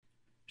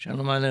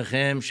Shalom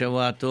Aleichem,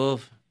 Shavua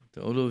Tov,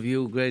 to all of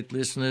you great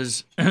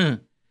listeners of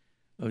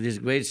this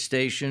great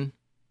station.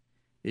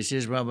 This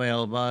is Rabbi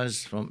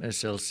Elbaz from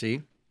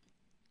SLC.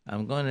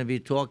 I'm going to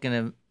be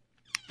talking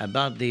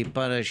about the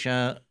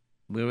parasha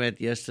we read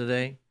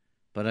yesterday,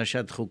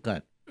 Parashat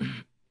Chukat,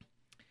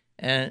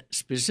 and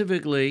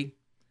specifically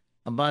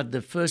about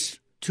the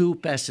first two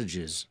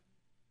passages.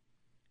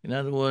 In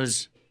other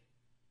words,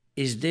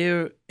 is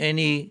there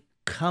any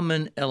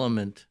common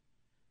element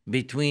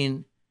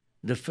between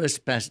the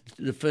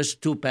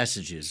first two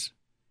passages?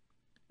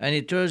 And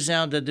it turns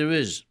out that there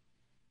is.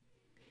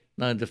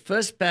 Now, the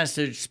first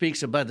passage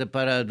speaks about the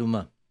Para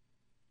Aduma.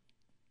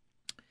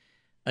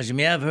 As you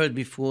may have heard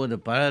before, the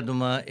Para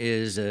Aduma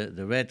is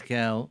the red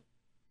cow,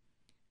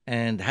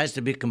 and has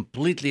to be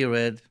completely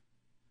red.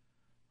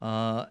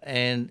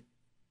 And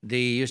they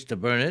used to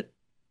burn it,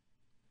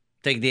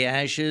 take the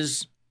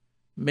ashes,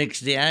 mix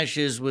the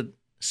ashes with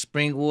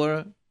spring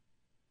water,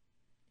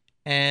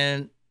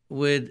 and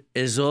with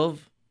ezov.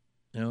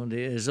 The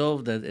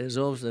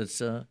ezov,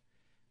 that's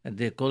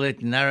they call it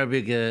in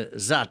Arabic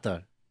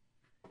zatar.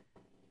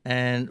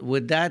 And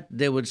with that,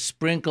 they would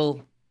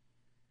sprinkle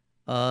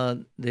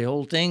the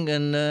whole thing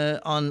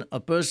on a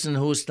person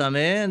who's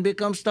tameh and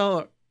becomes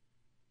tahor.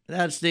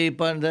 That's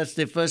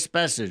the first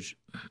passage.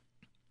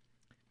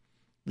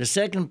 The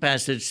second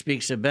passage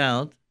speaks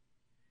about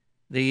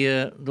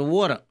the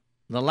water,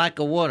 the lack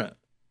of water.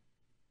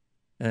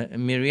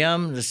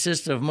 Miriam, the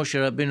sister of Moshe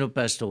Rabbeinu,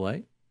 passed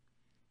away.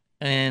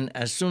 And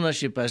as soon as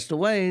she passed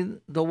away,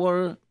 there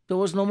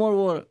was no more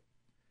water.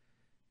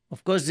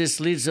 Of course,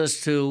 this leads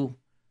us to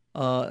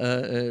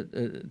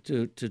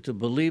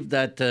believe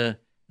that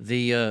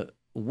the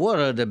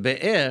water, the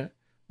be'er,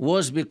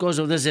 was because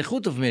of the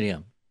zechut of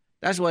Miriam.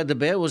 That's why the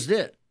be'er was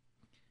there.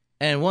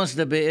 And once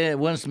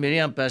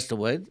Miriam passed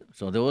away,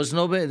 so there was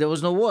no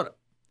water.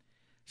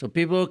 So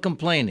people were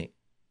complaining.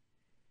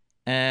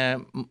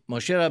 And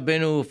Moshe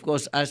Rabbeinu, of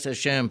course, asked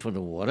Hashem for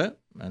the water,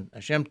 and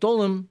Hashem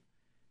told him,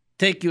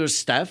 take your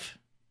staff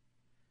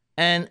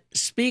and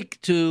speak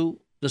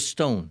to the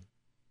stone.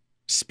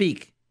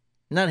 Speak,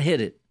 not hit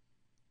it.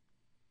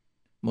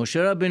 Moshe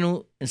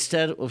Rabbeinu,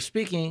 instead of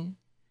speaking,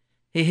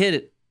 he hit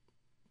it.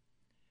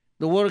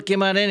 The water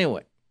came out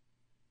anyway.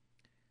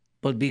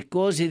 But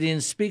because he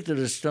didn't speak to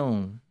the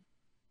stone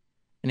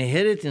and he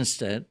hit it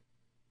instead,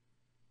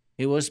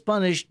 he was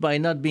punished by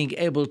not being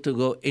able to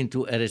go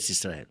into Eretz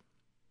Israel.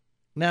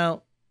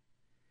 Now,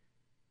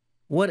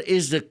 what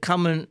is the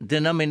common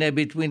denominator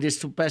between these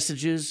two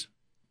passages?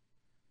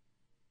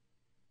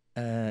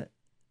 There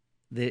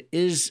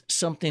is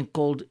something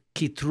called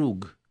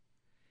kitrug.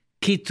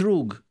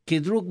 Kitrug.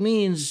 Kitrug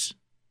means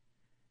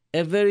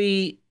a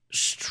very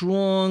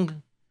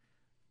strong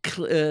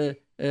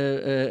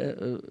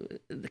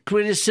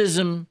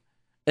criticism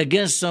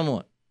against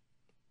someone,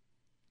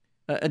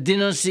 a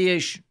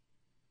denunciation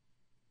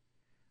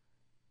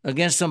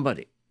against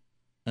somebody.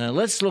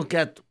 Let's look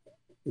at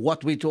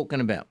what we're talking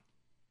about.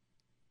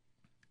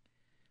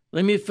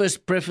 Let me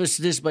first preface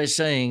this by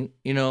saying,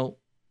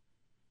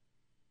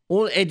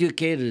 all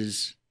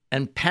educators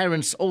and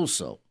parents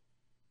also,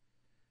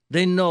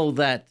 they know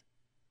that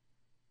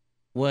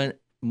when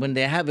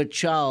they have a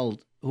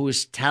child who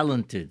is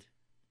talented,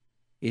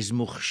 is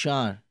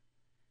mukhshar,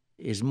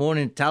 is more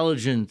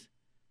intelligent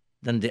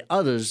than the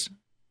others,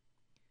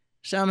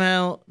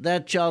 somehow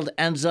that child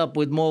ends up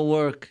with more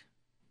work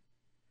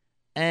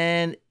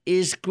and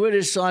is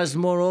criticized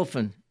more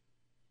often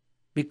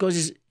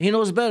because he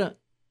knows better.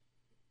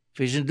 If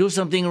he doesn't do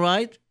something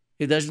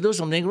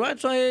right,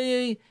 so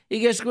he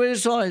gets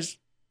criticized.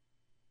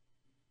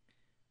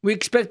 We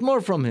expect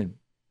more from him.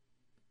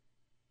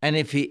 And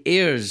if he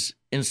errs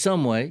in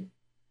some way,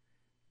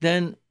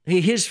 then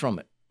he hears from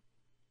it.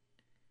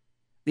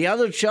 The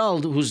other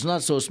child who's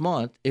not so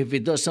smart, if he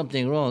does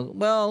something wrong,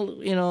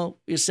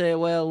 you say,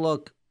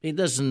 look, he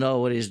doesn't know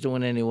what he's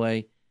doing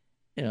anyway,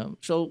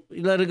 so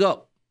you let it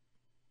go.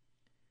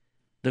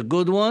 The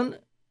good one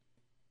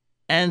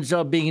ends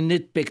up being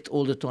nitpicked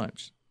all the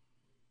times.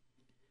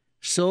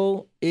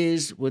 So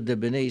is with the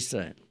Bnei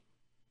Israel.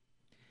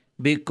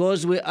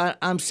 Because we are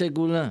Am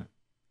Segula,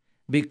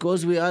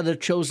 because we are the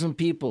chosen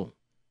people,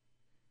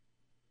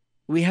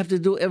 we have to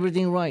do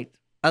everything right.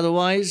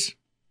 Otherwise,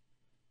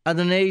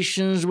 other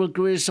nations will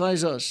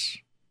criticize us.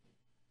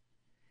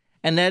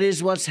 And that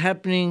is what's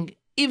happening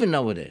even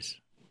nowadays.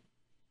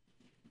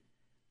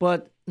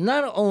 But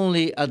not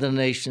only other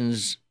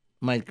nations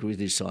might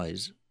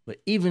criticize, but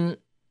even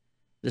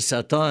the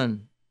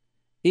Satan,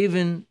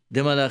 even the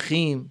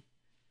Malachim,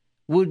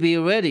 would be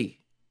ready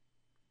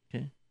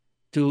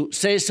to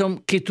say some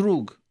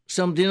kitrug,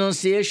 some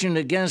denunciation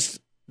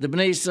against the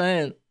Bnei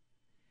Israel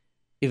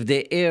if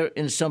they err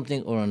in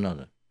something or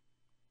another.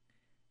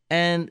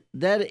 And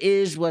that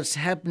is what's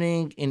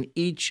happening in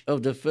each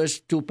of the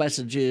first two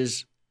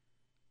passages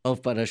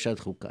of Parashat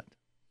Chukat.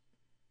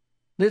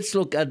 Let's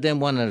look at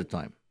them one at a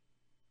time.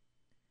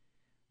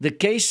 The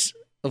case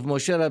of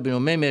Moshe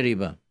Rabbeinu, Mei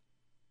Meriba.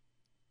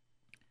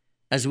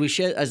 As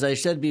I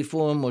said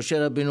before, Moshe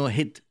Rabbeinu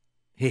hit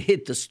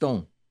the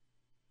stone.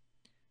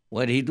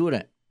 Why did he do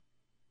that?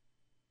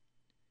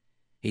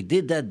 He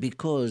did that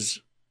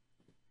because,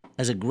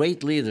 as a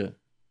great leader,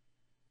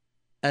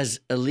 as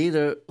a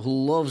leader who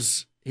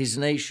loves his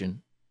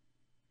nation,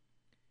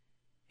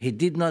 he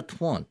did not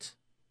want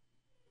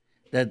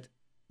that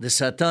the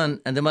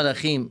Satan and the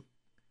Malachim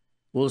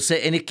will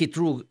say any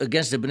kitrug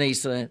against the Bnei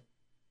Israel.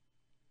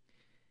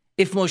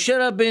 If Moshe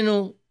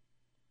Rabbeinu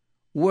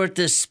were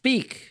to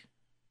speak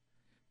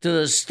to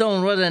the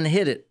stone rather than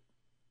hit it,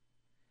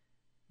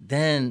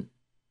 then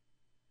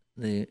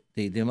the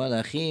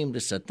Malachim, the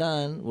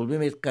Satan, will be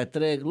made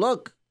katreg.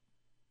 Look,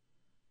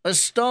 a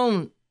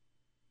stone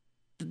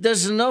that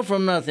doesn't know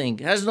from nothing,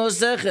 has no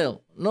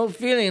sechel, no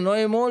feeling, no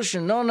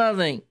emotion, no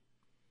nothing.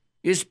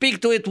 You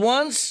speak to it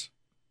once,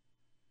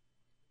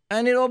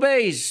 and it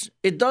obeys.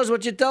 It does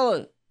what you tell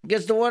it.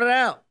 Gets the water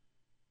out.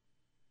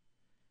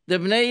 The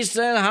Bnei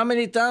Israel, how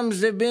many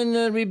times they've been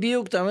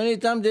rebuked? How many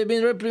times they've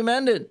been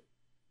reprimanded?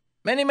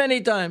 Many,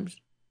 many times.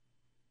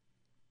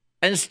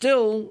 And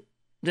still,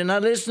 they're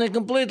not listening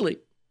completely.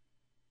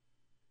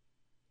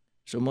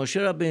 So Moshe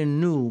Rabbeinu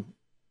knew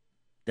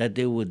that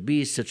there would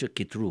be such a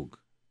kitrug.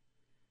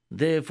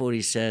 Therefore,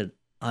 he said,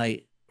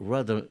 I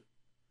rather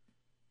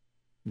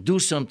do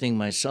something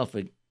myself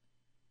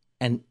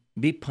and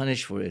be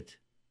punished for it,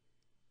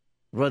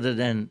 rather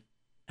than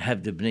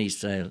have the Bnei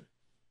Israel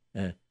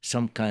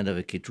some kind of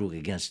a kitrug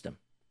against them.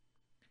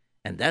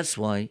 And that's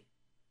why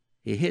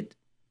he hid.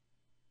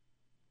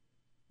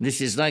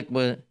 This is like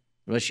what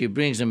Rashi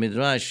brings a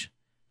midrash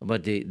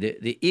about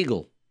the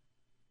eagle.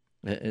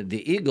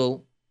 The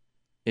eagle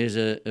is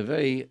a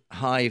very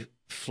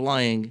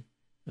high-flying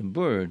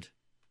bird.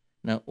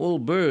 Now, all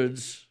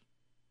birds,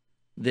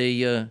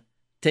 they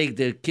take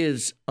their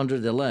kids under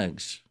their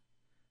legs,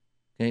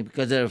 okay,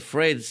 because they're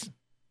afraid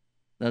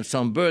that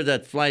some bird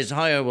that flies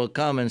higher will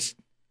come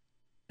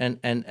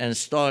and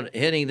start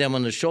hitting them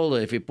on the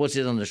shoulder if he puts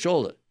it on the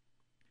shoulder.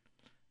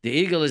 The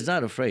eagle is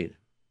not afraid.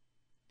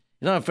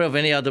 He's not afraid of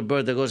any other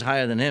bird that goes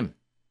higher than him.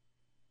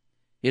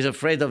 He's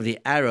afraid of the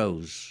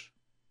arrows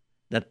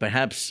that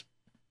perhaps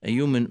a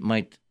human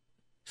might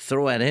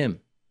throw at him.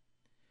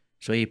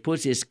 So he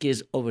puts his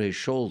kids over his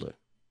shoulder.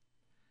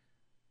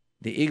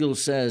 The eagle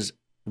says,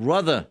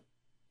 rather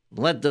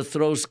let the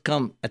throws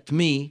come at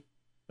me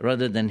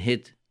rather than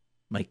hit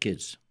my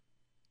kids.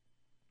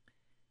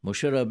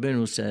 Moshe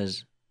Rabbeinu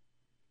says,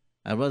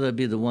 I'd rather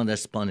be the one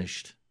that's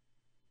punished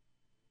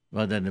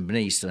rather than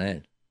Bnei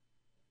Israel.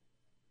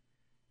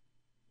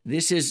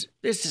 This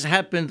has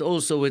happened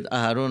also with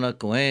Aharon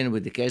HaKohen,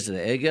 with the case of the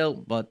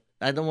Egel, but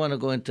I don't want to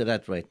go into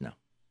that right now.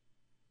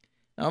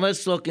 Now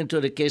let's look into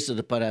the case of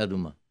the Parah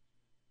Adumah.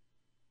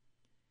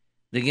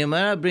 The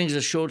Gemara brings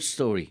a short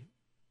story.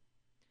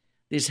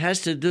 This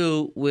has to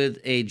do with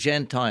a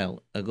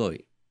Gentile, a Goy.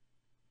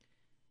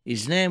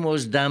 His name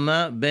was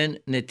Dama ben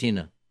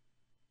Netina.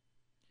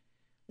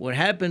 What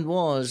happened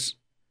was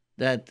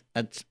that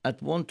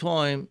at one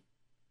time,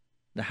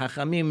 the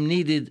Hachamim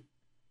needed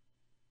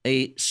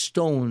a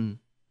stone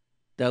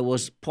that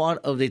was part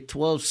of the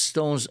 12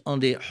 stones on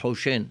the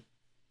Hoshen.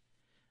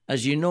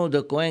 As you know,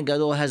 the Kohen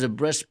Gadol has a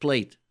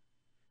breastplate.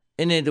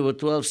 In it, there were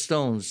 12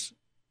 stones.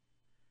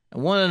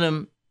 And one of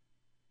them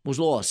was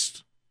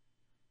lost.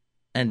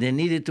 And they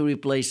needed to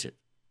replace it.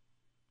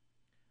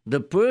 The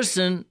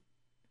person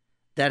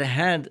that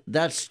had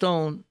that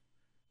stone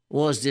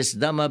was this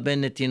Dama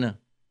ben Netina.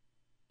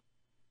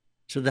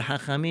 So the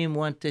Hachamim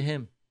went to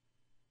him.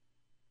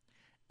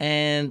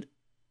 And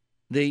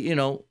they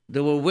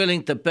were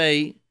willing to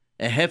pay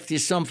a hefty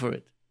sum for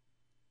it.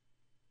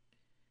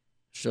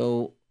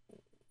 So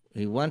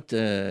he went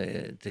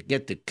to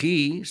get the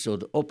key, so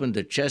to open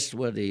the chest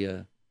where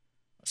the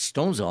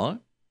stones are.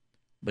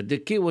 But the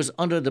key was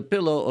under the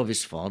pillow of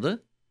his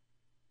father,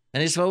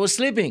 and his father was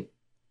sleeping.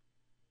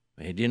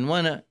 He didn't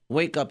want to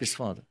wake up his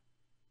father.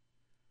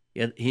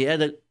 He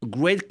had a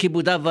great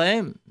kibbud av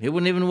va'em. He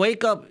wouldn't even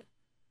wake up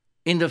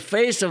in the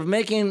face of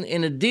making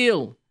in a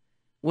deal.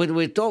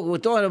 We're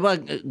talking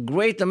about a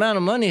great amount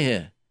of money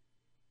here.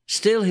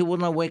 Still, he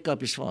would not wake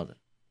up his father.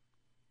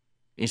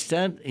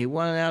 Instead, he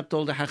went out,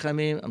 told the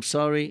Hachamim, I'm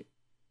sorry,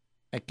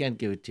 I can't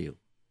give it to you.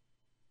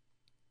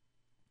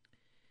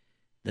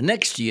 The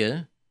next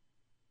year,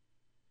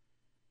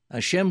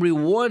 Hashem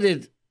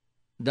rewarded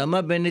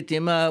Dama ben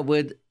Netima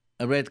with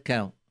a red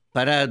cow,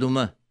 Parah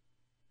Adumah.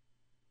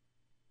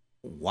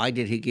 Why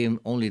did he give him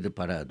only the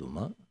Parah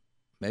Adumah?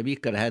 Maybe he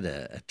could have had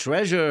a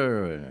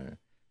treasure,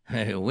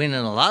 win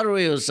in a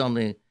lottery or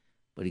something,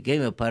 but he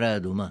gave him a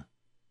Parah Adumah.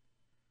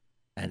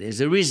 And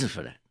there's a reason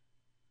for that.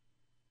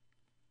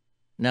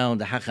 Now,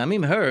 the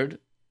Hachamim heard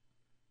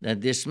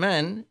that this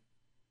man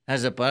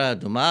has a Parah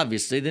Adumah.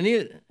 Obviously, they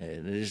need it.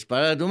 This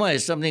Parah Adumah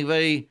is something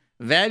very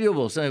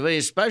valuable, something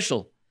very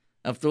special.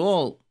 After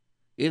all,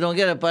 you don't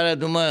get a Parah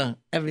Adumah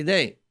every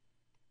day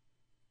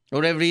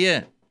or every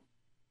year.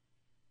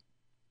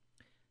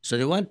 So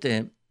they went to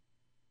him,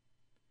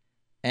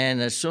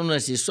 and as soon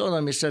as he saw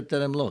them, he said to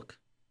them, look,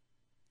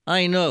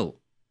 I know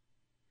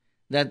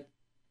that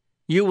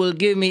you will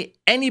give me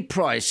any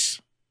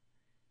price,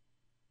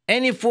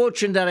 any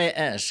fortune that I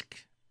ask,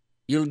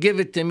 you'll give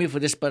it to me for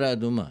this Parah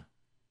Adumah.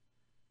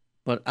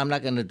 but I'm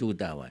not going to do it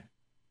that way.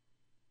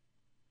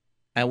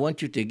 I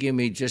want you to give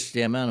me just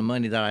the amount of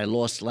money that I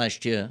lost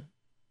last year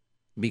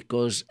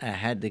because I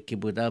had the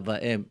kibbutz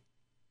ava'em.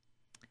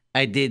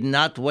 I did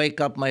not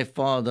wake up my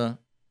father.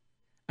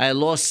 I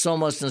lost so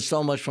much and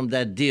so much from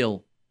that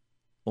deal.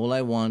 All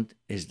I want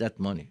is that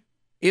money.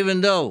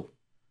 Even though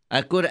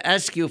I could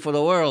ask you for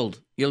the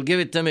world, you'll give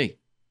it to me.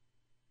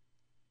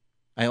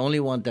 I only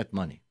want that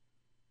money.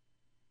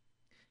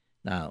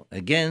 Now,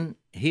 again,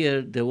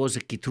 here there was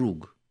a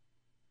kitrug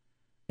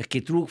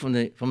from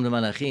the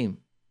Malachim.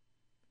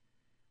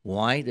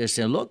 Why? They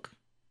say, look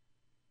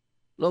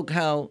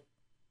how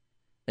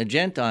a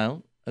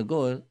Gentile, a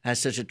Goy,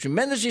 has such a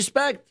tremendous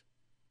respect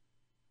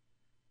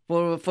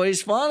for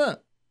his father.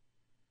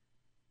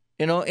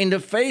 In the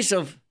face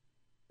of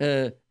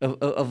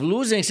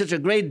losing such a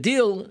great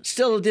deal,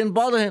 still it didn't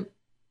bother him.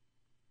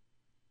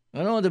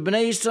 The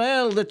Bnei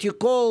Israel that you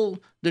call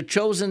the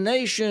chosen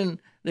nation,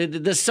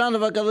 the son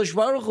of HaKadosh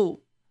Baruch Hu,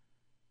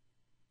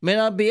 may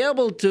not be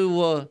able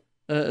to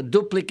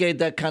duplicate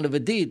that kind of a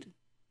deed.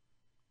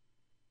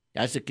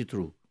 That's a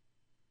kitrug.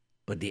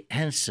 But the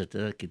answer to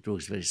that kitrug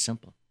is very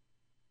simple.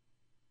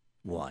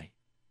 Why?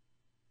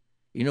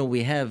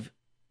 We have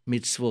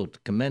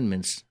mitzvot,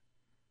 commandments,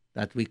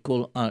 that we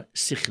call our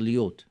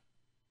sichliot.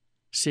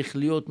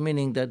 Sichliot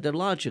meaning that they're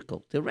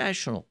logical, they're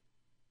rational.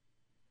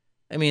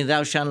 I mean,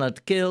 thou shalt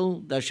not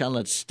kill, thou shalt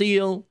not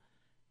steal,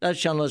 thou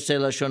shalt not say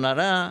lashon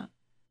hara.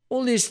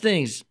 All these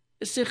things,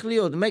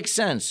 sichliot, make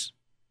sense.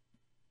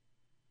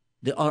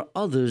 There are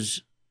other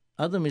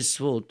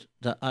mitzvot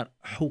that are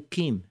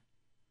hukim.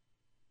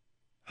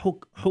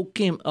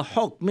 Hukim, a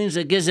huk means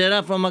a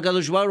gezerah from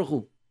HaKadosh Baruch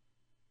Hu.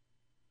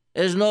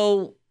 There's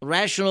no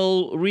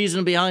rational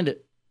reason behind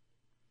it.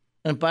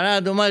 And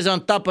Parah Adumah is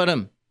on top of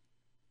them.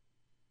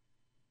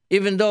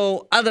 Even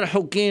though other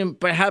hukim,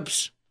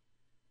 perhaps,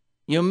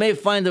 you may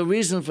find a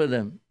reason for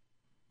them.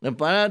 The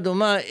Parah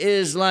Adumah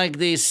is like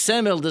the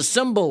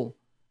symbol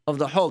of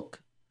the huk.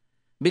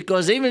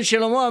 Because even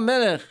Shlomo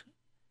HaMelech,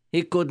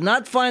 he could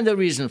not find a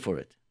reason for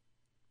it.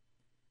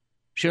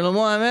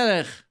 Shlomo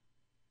HaMelech,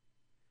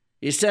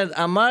 he said,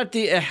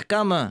 Amarti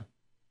ehkama,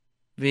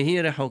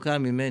 v'hi rechuka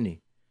mimeni.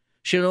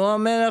 Shlomo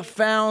HaMelech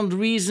found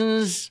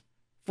reasons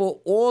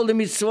for all the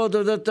mitzvot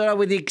of the Torah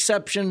with the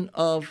exception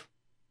of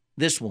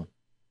this one.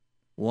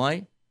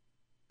 Why?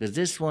 Because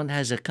this one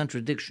has a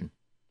contradiction.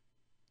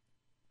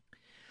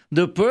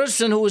 The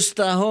person who is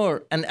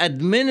tahor and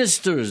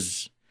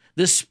administers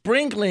the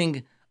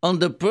sprinkling on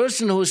the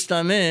person who is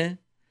tameh,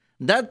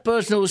 that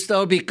person who is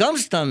tahor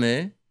becomes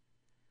tameh,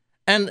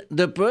 and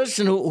the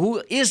person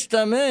who is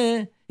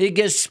tameh, he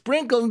gets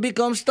sprinkled and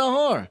becomes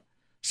tahor.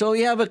 So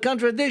you have a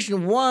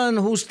contradiction. One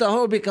who's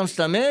tahor becomes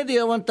tameh, the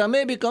other one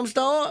tameh becomes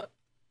tahor.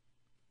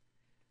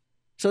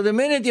 So the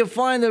minute you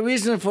find a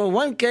reason for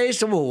one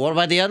case, well, what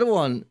about the other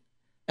one?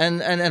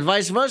 And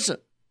vice versa.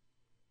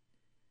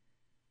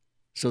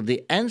 So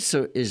the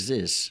answer is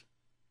this.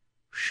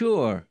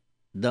 Sure,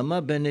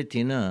 Dama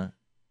Benetina,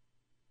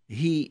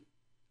 he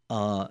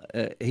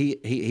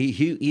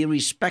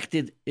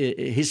respected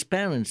his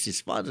parents,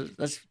 his father.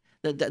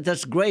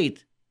 That's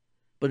great.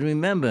 But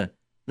remember,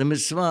 the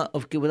mitzvah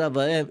of kibbutz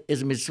ava'em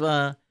is a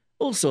mitzvah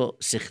also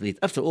sichlit.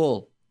 After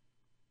all,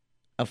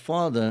 a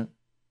father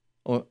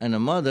and a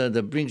mother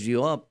that brings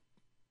you up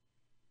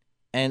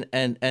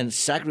and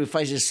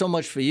sacrifices so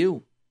much for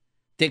you,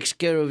 takes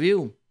care of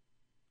you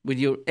with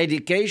your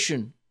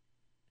education,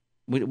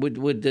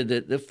 with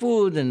the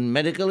food and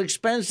medical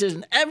expenses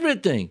and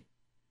everything.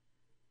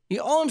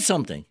 You own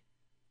something.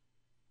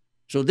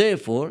 So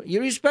therefore,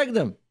 you respect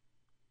them.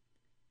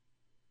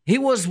 He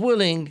was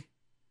willing,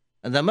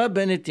 and Dama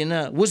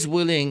Benetina was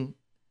willing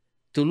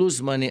to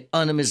lose money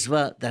on a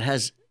mitzvah that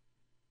has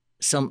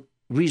some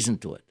reason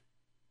to it.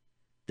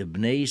 The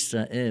Bnei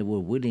Israel were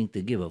willing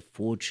to give a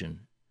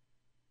fortune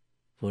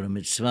for a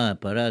mitzvah,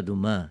 Parah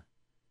Adumah,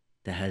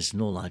 that has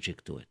no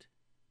logic to it.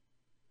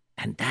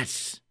 And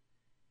that's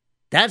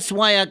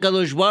why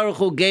HaKadosh Baruch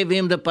Hu gave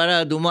him the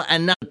Parah Adumah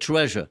and not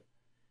treasure,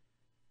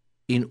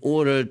 in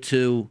order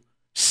to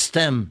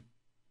stamp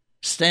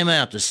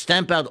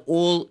out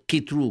all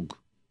kitrug.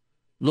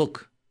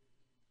 Look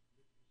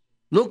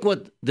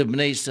what the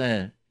Bnei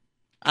Israel,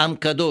 Am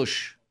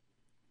Kadosh,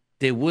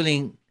 they're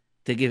willing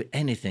to give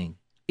anything,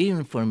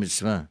 even for a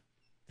mitzvah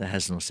that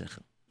has no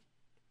sechel.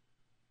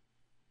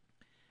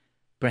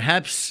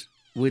 Perhaps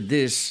with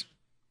this,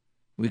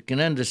 we can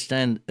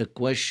understand a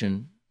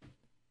question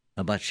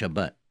about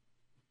Shabbat.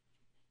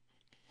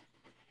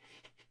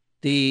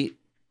 The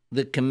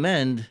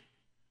command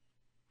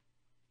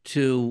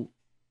to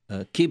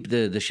keep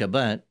the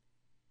Shabbat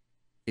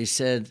is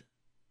said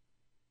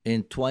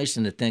twice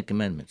in the Ten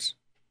Commandments.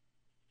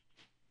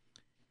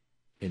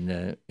 In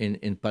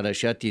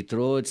Parashat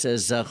Yitro, it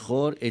says,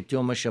 Zachor et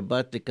Yom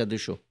HaShabbat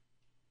lekadesho.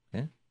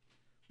 Okay? You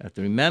have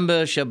to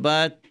remember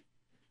Shabbat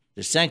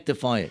to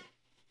sanctify it.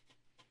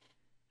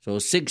 So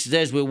 6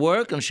 days we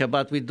work, on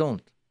Shabbat we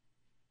don't.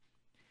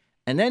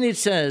 And then it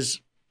says,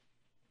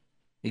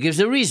 it gives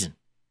a reason.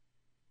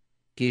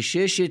 Ki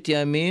sheshet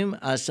yamim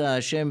asa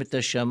Hashem et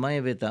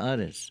hashamayim v'et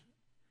haaretz.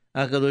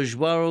 HaKadosh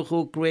Baruch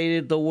Hu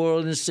created the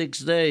world in 6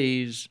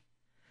 days.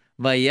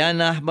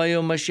 Vayanach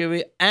bayom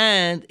hashvi,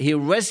 and he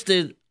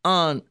rested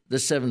on the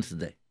 7th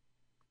day.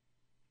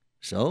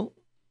 So,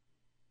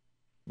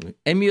 we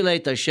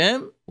emulate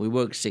Hashem, we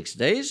work 6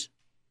 days,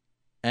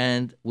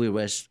 and we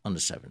rest on the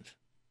 7th.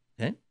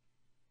 Okay?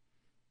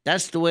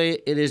 That's the way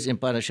it is in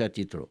Parashat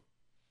Yitro.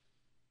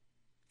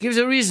 Gives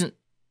a reason.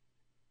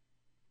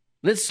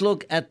 Let's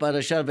look at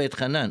Parashat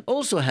Vayetchanan.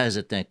 Also has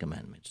the 10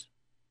 Commandments.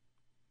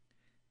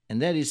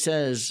 And then it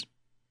says,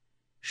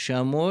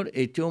 Shamor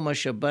et yom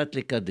ha-Shabbat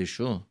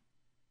lekadesho.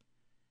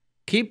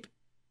 Keep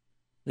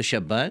the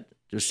Shabbat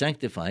to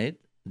sanctify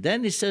it.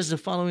 Then it says the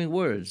following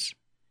words,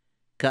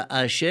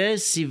 Ka'asher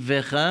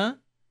sivecha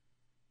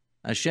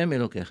Hashem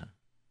Elokecha.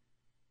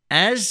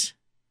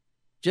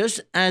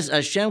 Just as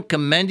Hashem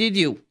commanded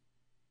you.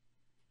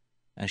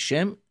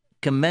 Hashem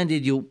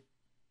commanded you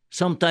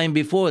sometime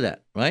before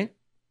that, right?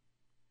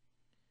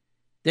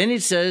 Then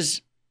it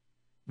says,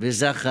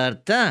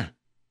 V'zacharta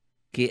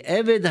ki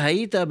eved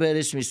hayita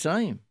be'eretz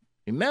Mitzrayim.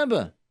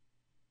 Remember,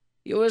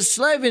 you were a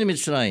slave in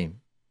Mitzrayim.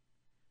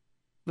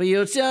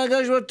 V'yotzei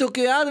HaKadosh Baruch Hu took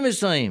you out of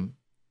Mitzrayim.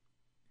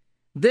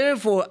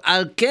 Therefore,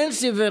 al ken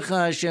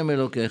sivecha Hashem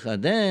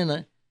Elokecha.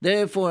 Then,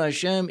 therefore,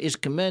 Hashem is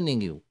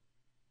commanding you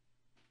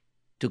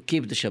to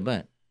keep the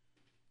Shabbat.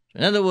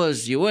 In other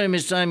words, you were in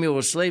Mitzrayim, you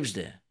were slaves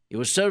there. You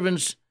were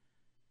servants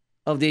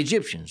of the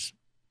Egyptians.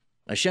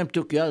 Hashem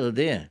took you out of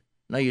there.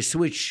 Now you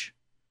switch.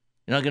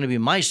 You're not going to be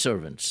my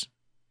servants.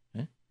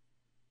 Okay?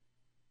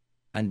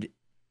 And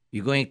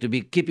you're going to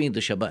be keeping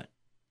the Shabbat.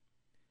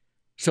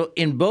 So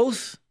in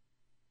both,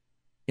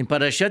 in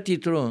Parashat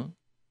Yitro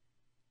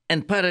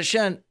and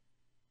Parashat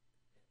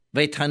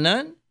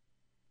Vayetchanan,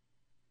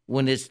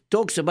 when it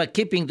talks about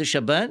keeping the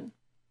Shabbat,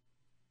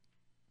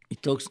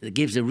 it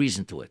gives a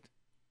reason to it.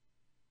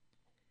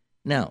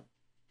 Now,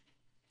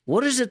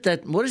 what does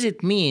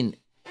it mean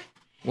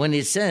when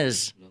it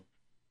says,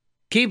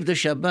 keep the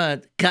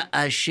Shabbat,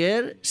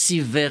 ka'asher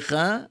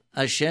sivecha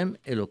Hashem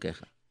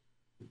Elokecha?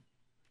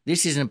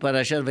 This is in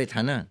Parashat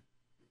Vayetchanan.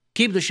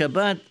 Keep the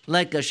Shabbat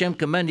like Hashem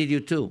commanded you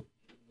to.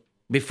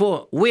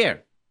 Before,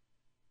 where?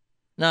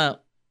 Now,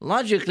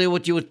 logically,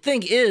 what you would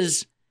think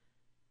is,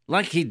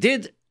 like he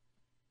did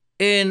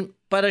in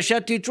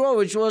Parashat Yitro,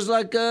 which was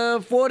like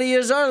 40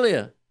 years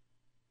earlier.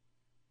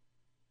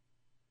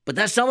 But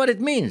that's not what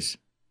it means.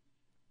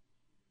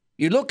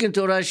 You look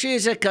into Rashi,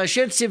 it says,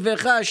 Kasher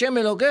tzivecha Hashem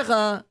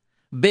Elokecha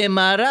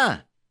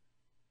b'mara.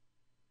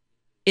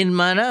 In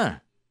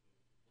Mara.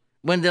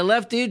 When they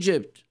left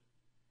Egypt,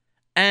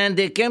 and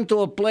they came to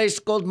a place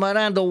called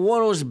Mara, and the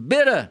water was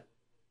bitter,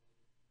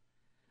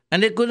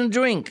 and they couldn't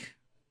drink.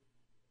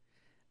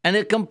 And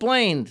they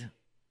complained.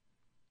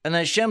 And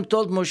Hashem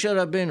told Moshe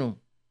Rabbeinu,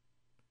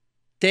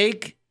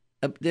 take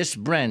this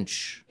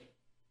branch.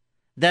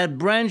 That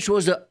branch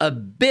was a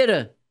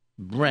bitter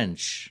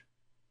branch.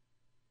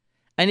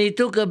 And he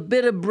took a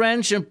bitter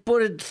branch and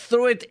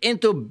threw it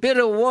into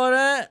bitter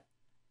water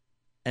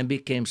and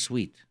became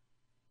sweet.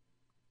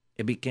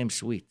 It became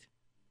sweet.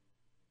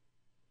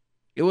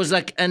 It was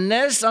like a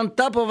nest on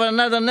top of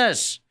another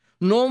nest.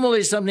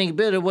 Normally something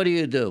bitter, what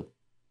do?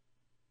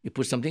 You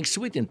put something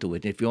sweet into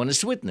it if you want to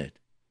sweeten it.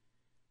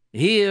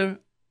 Here,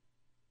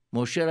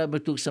 Moshe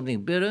Rabbeinu took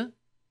something bitter,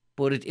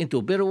 put it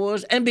into bitter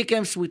waters, and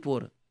became sweet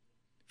water.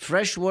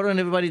 Fresh water, and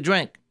everybody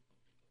drank.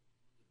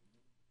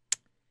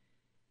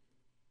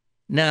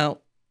 Now,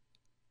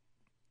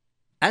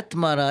 at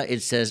Mara,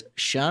 it says,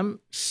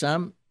 Sham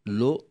Sam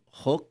Lo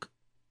Chok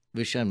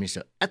V'Sham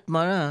Nisa. At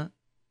Mara,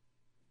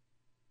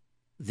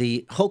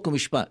 the Chok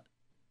Mishpat,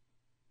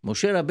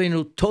 Moshe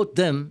Rabbeinu taught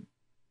them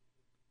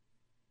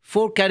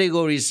 4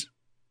 categories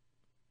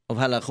of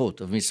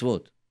halachot, of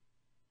mitzvot.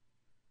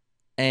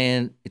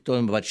 And he taught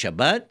them about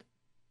Shabbat,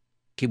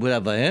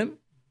 Kibud Avayim,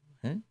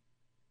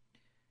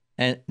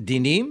 and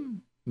Dinim,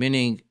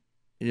 meaning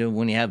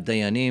when you have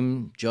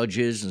Dayanim,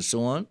 judges, and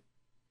so on,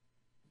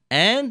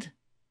 and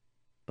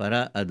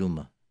Para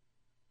Aduma.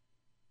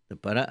 The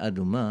Para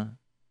Aduma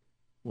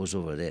was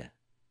over there.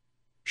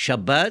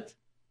 Shabbat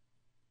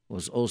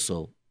was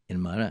also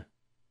in Mara.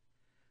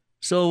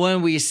 So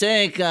when we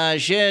say,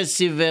 Ka'asher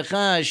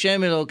tzivecha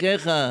Hashem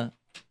Elokecha,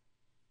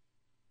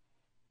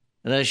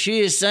 Rashi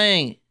is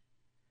saying,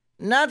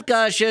 not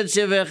Ka'asher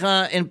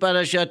tzivecha in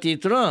Parashat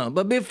Yitro,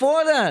 but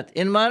before that,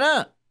 in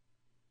Mara.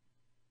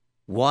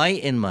 Why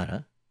in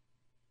Mara?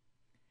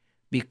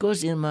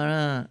 Because in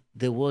Mara,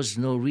 there was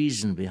no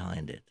reason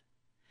behind it.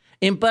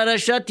 In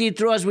Parashat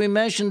Yitro, as we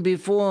mentioned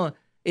before,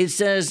 it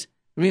says,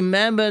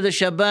 remember the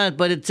Shabbat,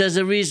 but it says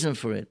a reason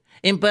for it.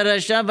 In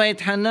Parashat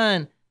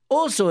Vayetchanan,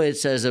 also it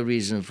says a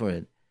reason for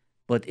it.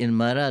 But in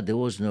Mara, there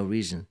was no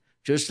reason.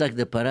 Just like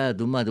the Para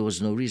Aduma, there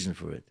was no reason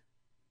for it.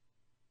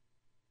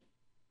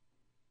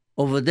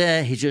 Over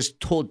there, he just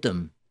taught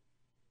them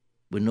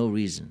with no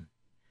reason.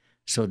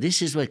 So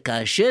this is what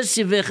Kasher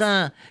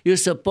Sivecha, you're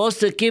supposed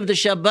to keep the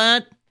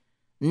Shabbat,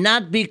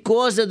 not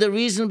because of the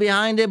reason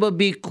behind it, but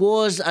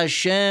because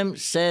Hashem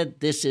said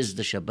this is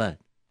the Shabbat.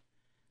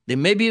 There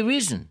may be a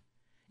reason.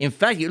 In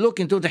fact, you look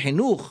into the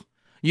Chinuch,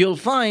 you'll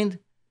find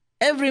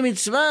Every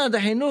mitzvah, the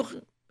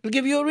Chinuch, will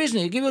give you a reason.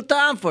 He'll give you a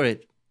ta'am for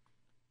it.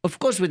 Of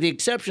course, with the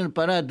exception of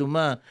Parah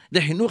Adumah, the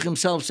Chinuch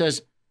himself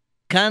says,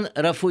 Kan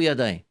rafu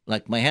yadai.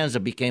 Like my hands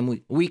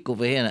became weak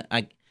over here.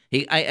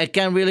 I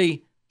can't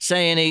really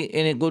say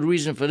any good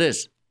reason for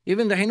this.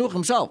 Even the Chinuch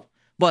himself.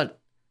 But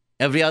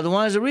every other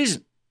one is a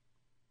reason.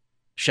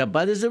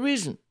 Shabbat is a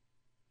reason.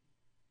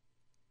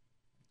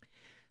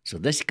 So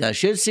this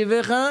kasher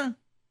tzivecha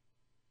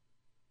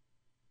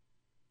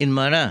in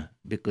Mara,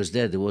 because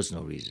there was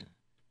no reason.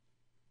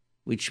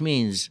 Which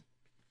means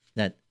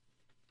that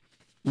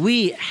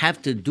we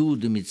have to do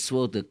the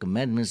mitzvot, the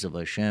commandments of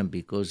Hashem,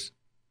 because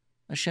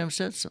Hashem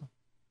said so.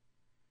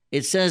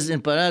 It says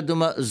in Parah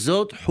Adumah,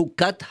 Zot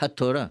Hukat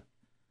HaTorah.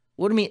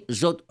 What do you mean,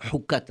 Zot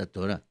Hukat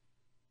HaTorah?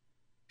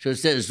 So it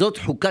says, Zot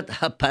Hukat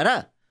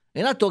HaParah.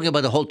 You're not talking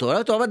about the whole Torah,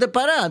 you're talking about the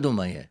Parah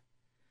Adumah here.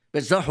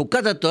 But Zot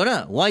Hukat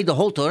HaTorah. Why the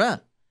whole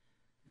Torah?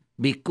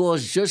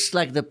 Because just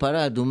like the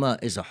Parah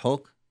Adumah is a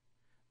hok,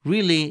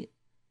 really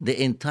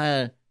the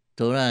entire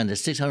Torah and the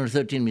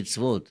 613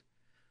 mitzvot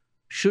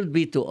should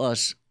be to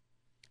us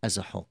as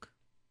a hok.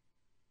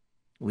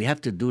 We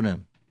have to do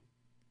them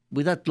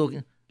without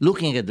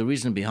looking at the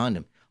reason behind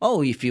them.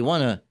 Oh, if you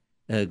want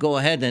to go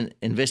ahead and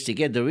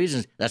investigate the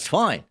reasons, that's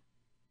fine.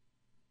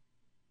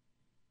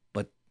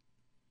 But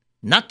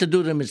not to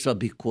do the mitzvah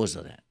because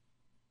of that.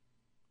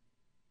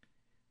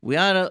 We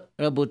are,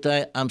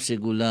 Rabotai, Am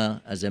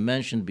Segula, as I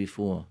mentioned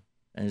before,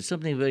 and it's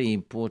something very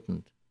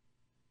important.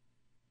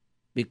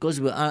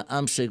 Because we are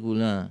Am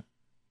Segula,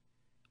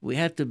 we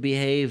have to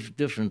behave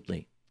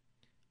differently.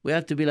 We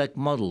have to be like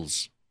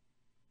models.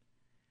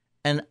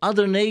 And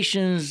other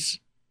nations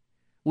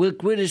will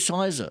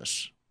criticize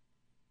us.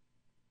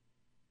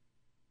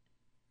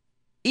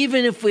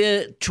 Even if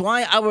we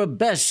try our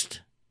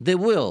best, they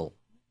will.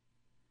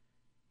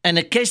 And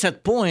a case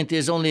at point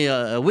is only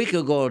a week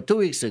ago or 2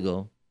 weeks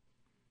ago.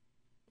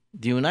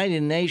 The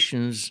United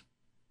Nations,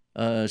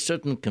 a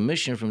certain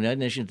commission from the United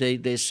Nations,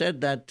 they said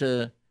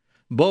that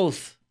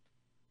both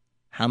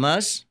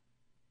Hamas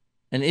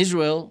and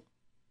Israel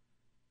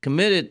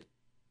committed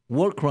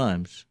war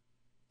crimes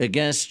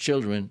against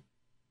children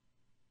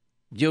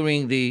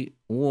during the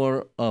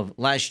war of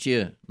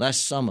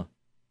last summer.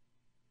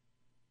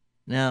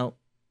 Now,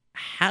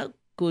 how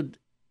could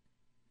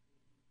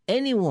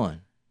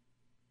anyone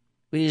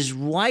with his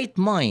right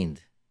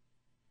mind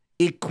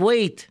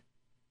equate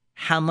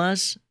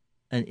Hamas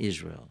and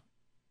Israel?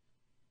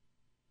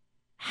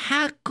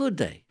 How could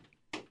they?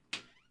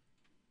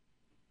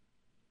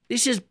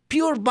 This is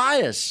pure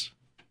bias.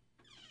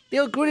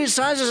 They'll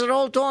criticize us at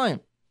all time.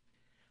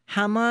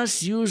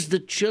 Hamas used the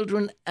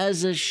children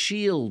as a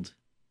shield.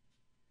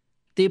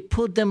 They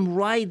put them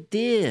right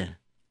there.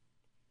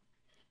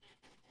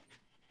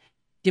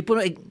 They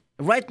put them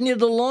right near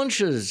the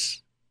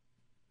launchers.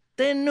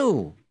 They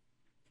knew.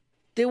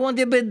 They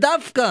wanted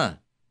bedavka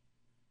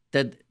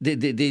that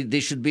they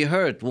should be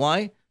hurt.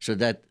 Why? So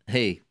that,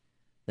 hey,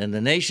 then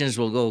the nations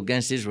will go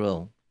against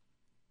Israel.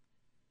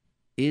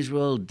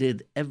 Israel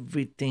did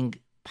everything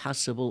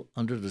possible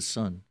under the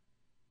sun.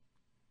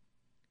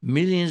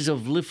 Millions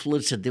of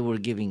leaflets that they were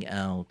giving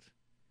out,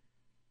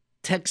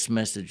 text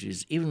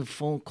messages, even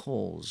phone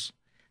calls.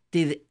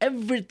 They did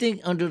everything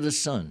under the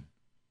sun.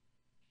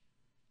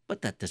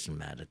 But that doesn't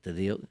matter to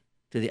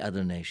the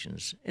other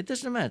nations. It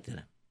doesn't matter to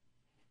them.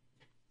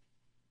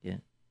 Yeah.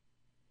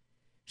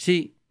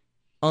 See,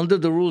 under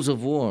the rules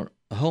of war,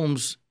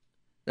 homes,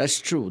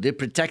 that's true, they're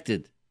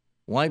protected.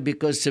 Why?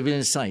 Because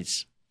civilian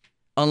sites.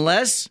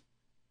 Unless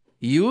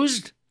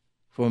used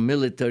for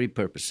military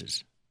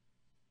purposes.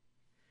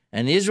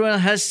 And Israel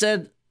has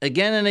said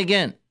again and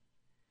again,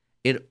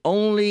 it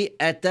only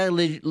attacked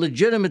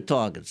legitimate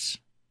targets.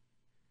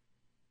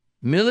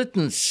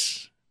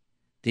 Militants,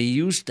 they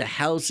used the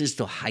houses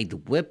to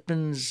hide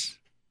weapons,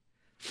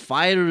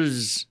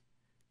 fighters,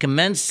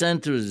 command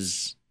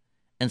centers,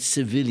 and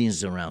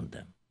civilians around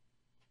them.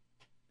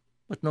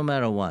 But no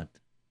matter what,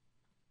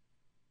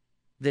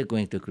 they're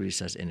going to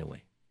criticize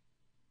anyway.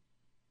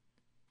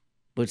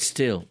 But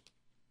still,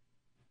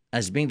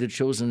 as being the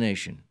chosen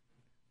nation,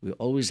 we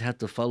always have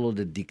to follow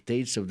the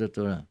dictates of the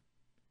Torah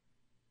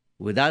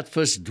without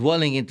first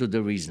dwelling into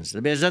the reasons.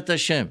 Be'ezrat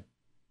Hashem,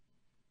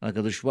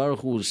 HaKadosh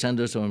Baruch Hu will send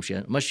us our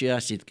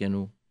Mashiach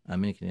Sitkenu.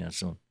 Amen.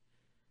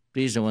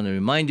 Please, I want to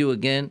remind you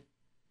again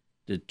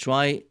to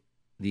try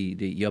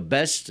your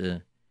best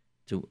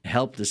to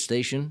help the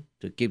station,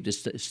 to keep the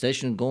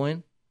station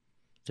going.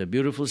 It's a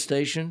beautiful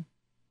station,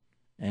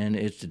 and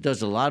it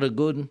does a lot of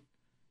good.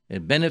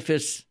 It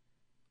benefits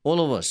all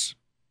of us,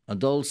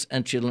 adults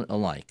and children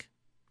alike.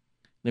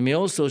 Let me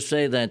also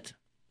say that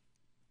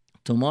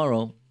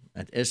tomorrow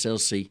at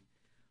SLC,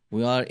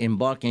 we are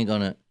embarking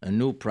on a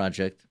new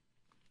project.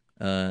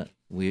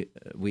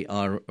 We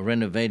are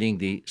renovating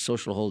the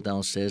social hall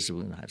downstairs.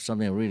 We're going to have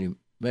something really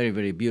very,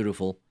 very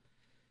beautiful.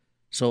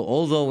 So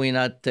although we're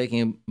not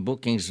taking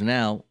bookings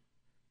now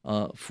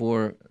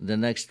for the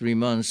next 3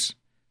 months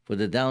for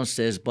the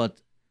downstairs,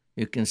 but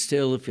you can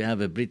still, if you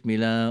have a Brit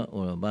Milah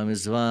or a Bar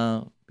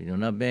Mitzvah,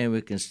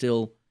 we can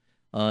still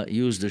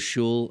use the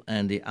shul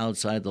and the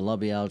outside, the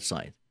lobby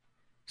outside.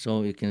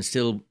 So you can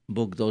still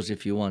book those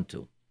if you want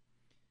to.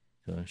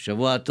 So,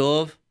 Shavua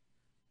Tov,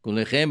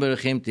 kulechem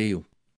berachim tiyu.